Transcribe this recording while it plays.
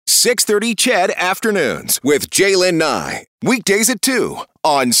6:30 CHED Afternoons with Jaylen Nye. Weekdays at 2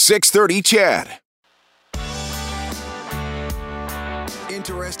 on 6:30 CHED.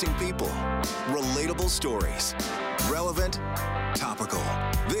 Interesting people, relatable stories, relevant, topical.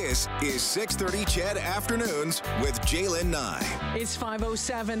 This is 6:30 CHED Afternoons with Jaylen Nye. It's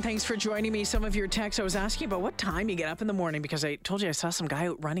 5:07. Thanks for joining me. Some of your texts, I was asking about what time you get up in the morning because I told you I saw some guy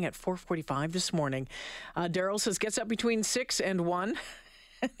out running at 4:45 this morning. Daryl says gets up between 6 and 1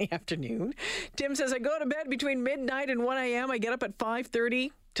 in the afternoon. Tim says I go to bed between midnight and 1 a.m. I get up at 5:30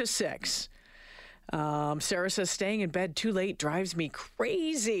 to 6. Sarah says staying in bed too late drives me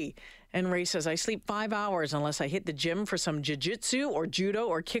crazy. And Ray says, I sleep 5 hours unless I hit the gym for some jiu-jitsu or judo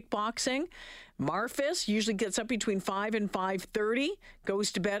or kickboxing. Marfus usually gets up between 5 and 5:30,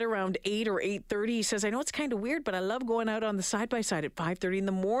 goes to bed around 8 or 8:30. He says, I know it's kind of weird, but I love going out on the side-by-side at 5:30 in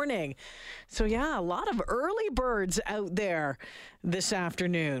the morning. So, yeah, a lot of early birds out there this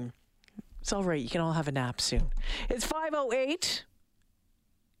afternoon. It's all right. You can all have a nap soon. It's 5:08.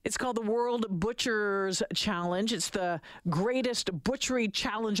 It's called the World Butchers Challenge. It's the greatest butchery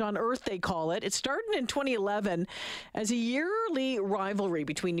challenge on earth, they call it. It started in 2011 as a yearly rivalry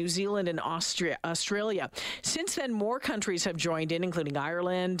between New Zealand and Australia. Since then, more countries have joined in, including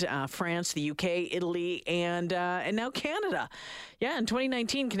Ireland, France, the UK, Italy, and now Canada. Yeah, in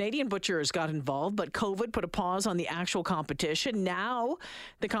 2019, Canadian butchers got involved, but COVID put a pause on the actual competition. Now,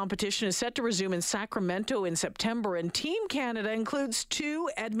 the competition is set to resume in Sacramento in September, and Team Canada includes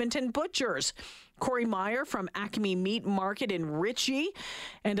 2 Edmonton butchers. Corey Meyer from Acme Meat Market in Ritchie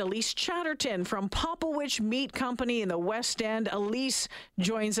and Elise Chatterton from Popowich Meat Company in the West End. Elise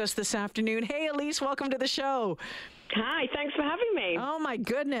joins us this afternoon. Hey, Elise, welcome to the show. Hi, thanks for having me. Oh, my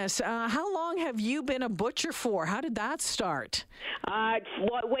goodness. How long have you been a butcher for? How did that start?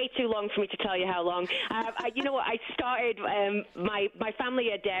 It's way too long for me to tell you how long. You know what? I started, my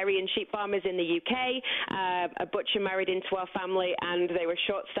family are dairy and sheep farmers in the UK. A butcher married into our family, and they were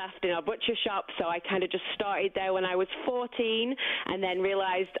short-staffed in our butcher shop, so I kind of just started there when I was 14 and then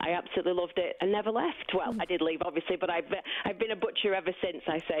realized I absolutely loved it and never left. Well, I did leave, obviously, but I've been a butcher ever since,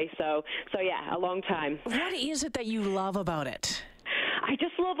 I say. So yeah, a long time. What is it that you love about it? I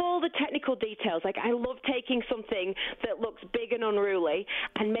just love all the technical details. Like, I love taking something that looks big and unruly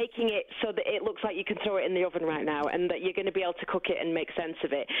and making it so that it looks like you can throw it in the oven right now and that you're going to be able to cook it and make sense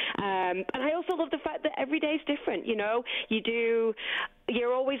of it. And I also love the fact that every day is different, you know.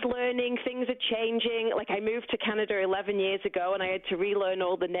 You're always learning. Things are changing. Like, I moved to Canada 11 years ago, and I had to relearn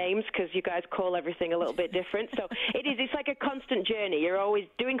all the names because you guys call everything a little bit different. So it's like a constant journey. You're always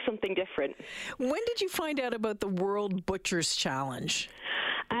doing something different. When did you find out about the World Butchers Challenge?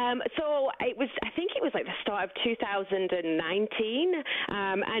 So I think it was like the start of 2019,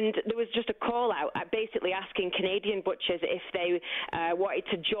 and there was just a call out basically asking Canadian butchers if they wanted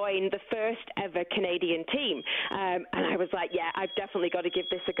to join the first ever Canadian team. And I was like, yeah, I've definitely got to give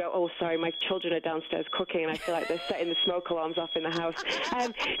this a go. Oh, sorry, my children are downstairs cooking, and I feel like they're setting the smoke alarms off in the house.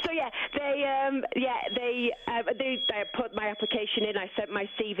 So yeah, they put my application in. I sent my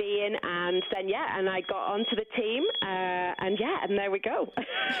CV in, and then and I got onto the team, and there we go.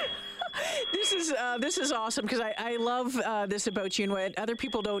 This is awesome because I love this about you, and what other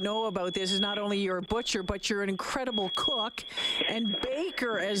people don't know about this is not only you're a butcher, but you're an incredible cook and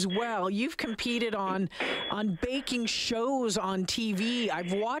baker as well. You've competed on baking shows on TV.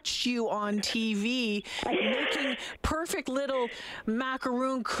 I've watched you on TV making perfect little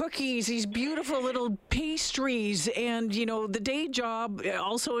macaroon cookies, these beautiful little pastries, and the day job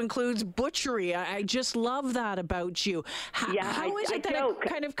also includes butchery. I just love that about you. How is it that it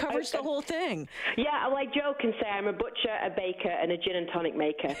kind of covers the whole thing? Yeah, I joke and say I'm a butcher, a baker, and a gin and tonic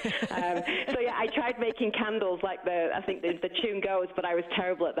maker. So yeah, I tried making candles like I think the tune goes, but I was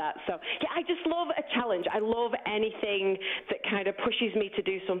terrible at that. So yeah, I just love a challenge. I love anything that kind of pushes me to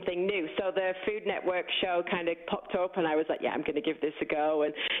do something new. So the Food Network show kind of popped up, and I was like, yeah, I'm going to give this a go.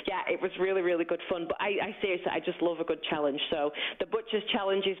 And yeah, it was really, really good fun. But I seriously, I just love a good challenge. So the Butcher's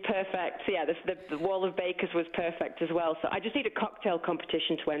Challenge is perfect. So yeah, the Wall of Bakers was perfect as well. So I just need a cocktail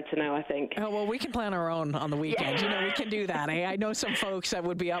competition to enter now, I think. Oh, well, we can plan our own on the weekend. Yeah. We can do that. I know some folks that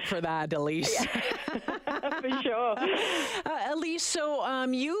would be up for that, Elise. Yeah. For sure. Elise, so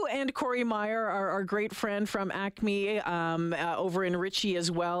you and Corey Meyer are our great friend from Acme over in Ritchie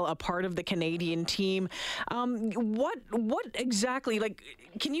as well, a part of the Canadian team. What exactly,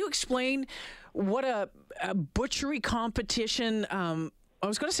 can you explain what a butchery competition I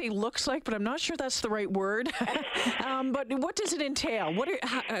was going to say looks like, but I'm not sure that's the right word. But what does it entail? What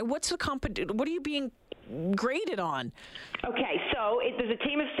are you being graded on? Okay, so there's a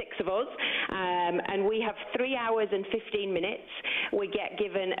team of 6 of us, and we have 3 hours and 15 minutes. We get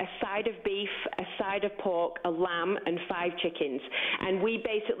given a side of beef, a side of pork, a lamb, and 5 chickens. And we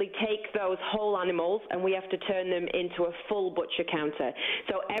basically take those whole animals and we have to turn them into a full butcher counter.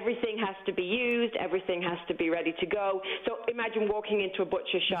 So everything has to be used, everything has to be ready to go. So imagine walking into a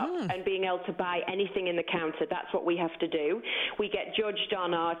butcher shop and being able to buy anything in the counter. That's what we have to do. We get judged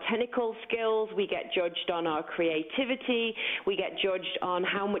on our technical skills, we get judged on our creativity, we get judged on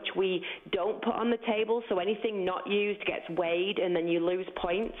how much we don't put on the table. So anything not used gets weighed and then you lose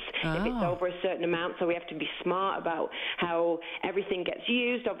points if it's over a certain amount. So we have to be smart about how everything gets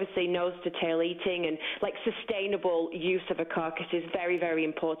used. Obviously, nose to tail eating and like sustainable use of a carcass is very, very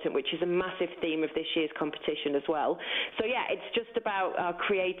important, which is a massive theme of this year's competition as well. So yeah, it's just about our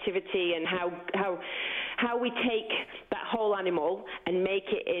creativity and how we take that whole animal and make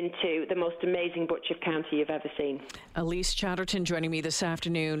it into the most amazing butcher counter you've ever seen. Elise Chatterton joining me this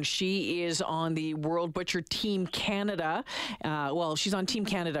afternoon. She is on the World Butcher Team Canada. She's on Team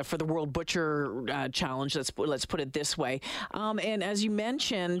Canada for the World Butcher Challenge. Let's put it this way. And as you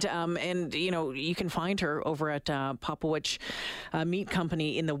mentioned, and you know, you can find her over at Popowich Meat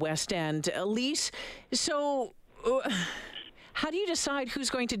Company in the West End. Elise, so how do you decide who's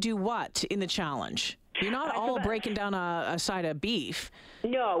going to do what in the challenge? You're not all breaking down a side of beef.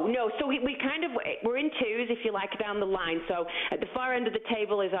 No. So we're in twos, if you like, down the line. So at the far end of the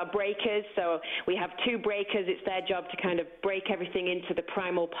table is our breakers. So we have 2 breakers. It's their job to kind of break everything into the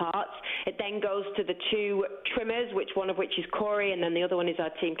primal parts. It then goes to the 2 trimmers, one of which is Corey, and then the other one is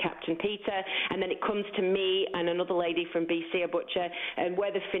our team captain, Peter. And then it comes to me and another lady from BC, a butcher, and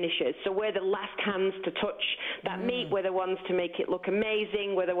we're the finishers. So we're the last hands to touch that meat. We're the ones to make it look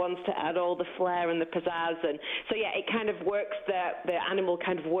amazing. We're the ones to add all the flair and the pizzazz. And so, yeah, it kind of works, the animal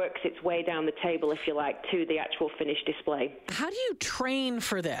kind of works its way down the table, if you like, to the actual finished display. How do you train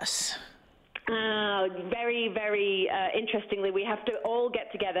for this? Very, very interestingly, we have to all get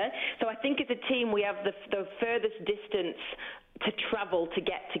together. So I think as a team, we have the furthest distance to travel to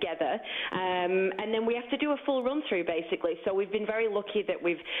get together, and then we have to do a full run through basically. So we've been very lucky that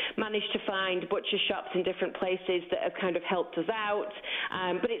we've managed to find butcher shops in different places that have kind of helped us out,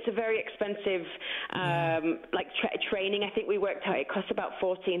 but it's a very expensive training. I think we worked out it costs about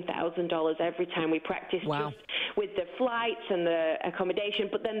 $14,000 every time we practice. Wow. Just with the flights and the accommodation,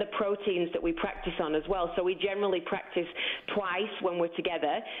 but then the proteins that we practice on as well. So we generally practice twice when we're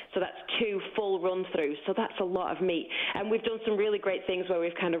together, so that's 2 full run throughs. So that's a lot of meat, and we've done some really great things where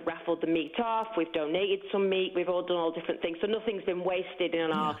we've kind of raffled the meat off, we've donated some meat, we've all done all different things, so nothing's been wasted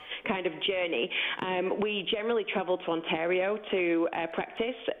in our kind of journey. We generally travel to Ontario to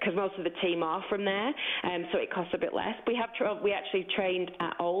practice because most of the team are from there, so it costs a bit less. We actually trained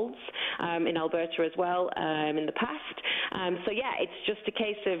at Olds in Alberta as well in the past, so yeah, it's just a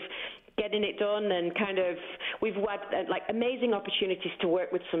case of getting it done, and kind of we've had amazing opportunities to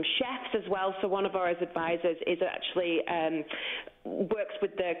work with some chefs as well. So one of our advisors is actually works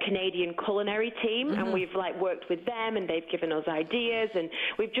with the Canadian culinary team, and we've worked with them, and they've given us ideas, and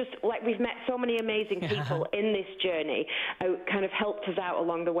we've met so many amazing people in this journey who kind of helped us out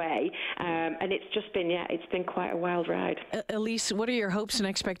along the way, and it's just been it's been quite a wild ride. Elise, what are your hopes and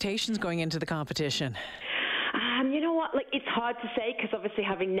expectations going into the competition? You know what? It's hard to say because obviously,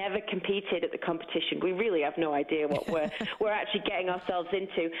 having never competed at the competition, we really have no idea what we're actually getting ourselves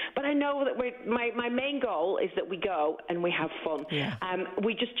into. But I know that my main goal is that we go and we have fun. Yeah.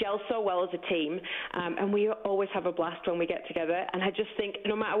 We just gel so well as a team, and we always have a blast when we get together. And I just think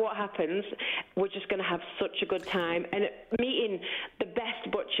no matter what happens, we're just going to have such a good time. And meeting the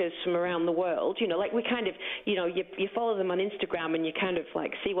best butchers from around the world, we kind of, you follow them on Instagram and you kind of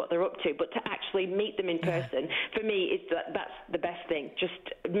see what they're up to, but to actually meet them in person, for me, that's the best thing. Just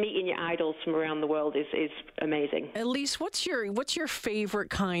meeting your idols from around the world is amazing. Elise, what's your favorite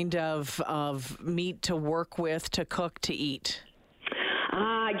kind of meat to work with, to cook, to eat?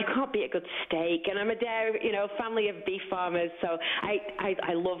 You can't beat a good steak, and I'm a dairy, family of beef farmers, so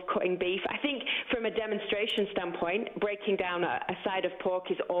I love cutting beef. I think from a demonstration standpoint, breaking down a side of pork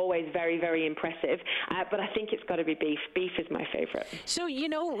is always very, very impressive, but I think it's got to be beef. Beef is my favorite. So,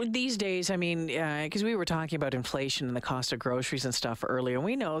 these days, because we were talking about inflation and the cost of groceries and stuff earlier, and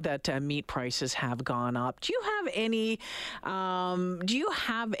we know that meat prices have gone up. Do you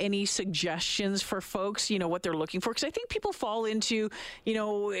have any suggestions for folks, what they're looking for? Because I think people fall into,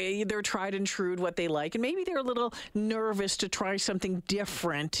 they're tried and true what they like, and maybe they're a little nervous to try something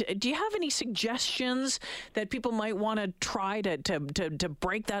different. Do you have any suggestions that people might want to try to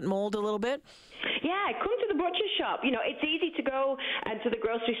break that mold a little bit? Yeah, Yeah, come to the butcher shop. You know, it's easy to go to the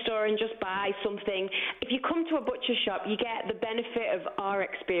grocery store and just buy something. If you come to a butcher shop, you get the benefit of our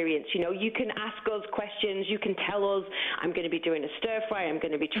experience. You know, you can ask us questions. You can tell us, I'm going to be doing a stir fry, I'm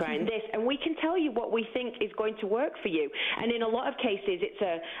going to be trying this, and we can tell you what we think is going to work for you. And in a lot of cases, it's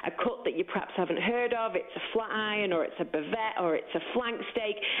a cut that you perhaps haven't heard of. It's a flat iron, or it's a bavette, or it's a flank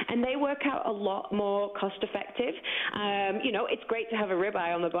steak, and they work out a lot more cost effective. You know, it's great to have a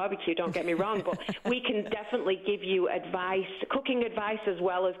ribeye on the barbecue, don't get me wrong, but we can definitely give you advice, cooking advice as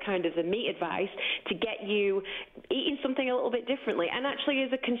well as kind of the meat advice to get you eating something a little bit differently. And actually,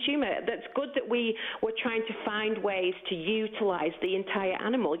 as a consumer, that's good that we're trying to find ways to utilize the entire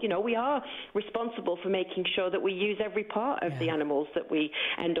animal. You know, we are responsible for making sure that we use every part of the animals that we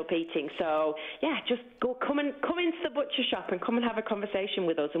end up eating. So, yeah, just come into the butcher shop and come and have a conversation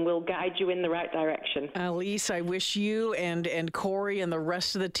with us, and we'll guide you in the right direction. Elise, I wish you and Corey and the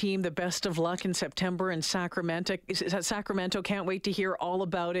rest of the team the best of luck in September in Sacramento. Can't wait to hear all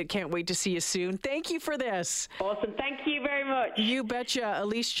about it. Can't wait to see you soon. Thank you for this. Awesome. Thank you very much. You betcha.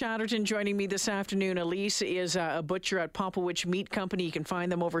 Elise Chatterton joining me this afternoon. Elise is a butcher at Popowich Meat Company. You can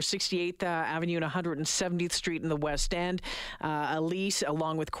find them over 68th Avenue and 170th Street in the West End. Elise,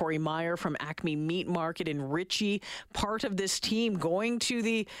 along with Corey Meyer from Acme Meat Market in Ritchie, part of this team going to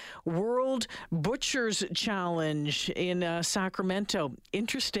the World Butchers Challenge in Sacramento.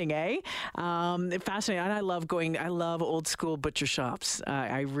 Interesting, eh? Fascinating. And I love old school butcher shops.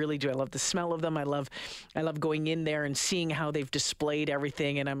 I really do. I love the smell of them. I love going in there and seeing how they've displayed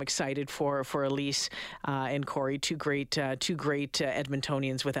everything. And I'm excited for Elise and Corey, two great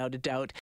Edmontonians without a doubt.